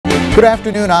Good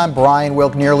afternoon, I'm Brian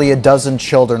Wilk. Nearly a dozen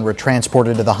children were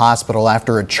transported to the hospital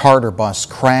after a charter bus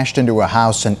crashed into a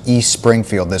house in East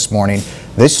Springfield this morning.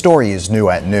 This story is new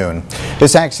at noon.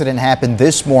 This accident happened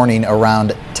this morning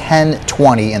around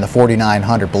 10:20 in the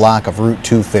 4900 block of Route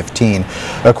 215.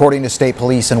 According to state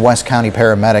police and West County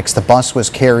paramedics, the bus was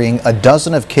carrying a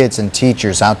dozen of kids and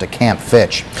teachers out to Camp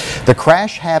Fitch. The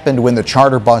crash happened when the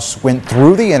charter bus went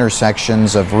through the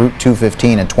intersections of Route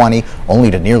 215 and 20,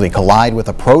 only to nearly collide with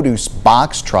a produce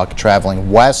box truck traveling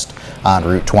west on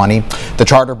Route 20. The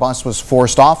charter bus was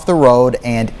forced off the road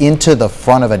and into the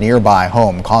front of a nearby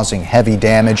home, causing heavy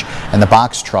damage, and the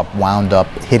box truck wound up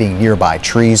hitting nearby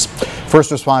trees.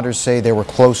 First responders say there were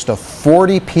close to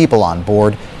 40 people on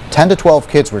board. 10 to 12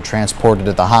 kids were transported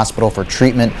to the hospital for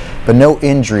treatment, but no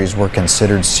injuries were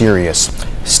considered serious.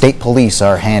 State police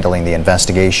are handling the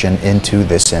investigation into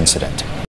this incident.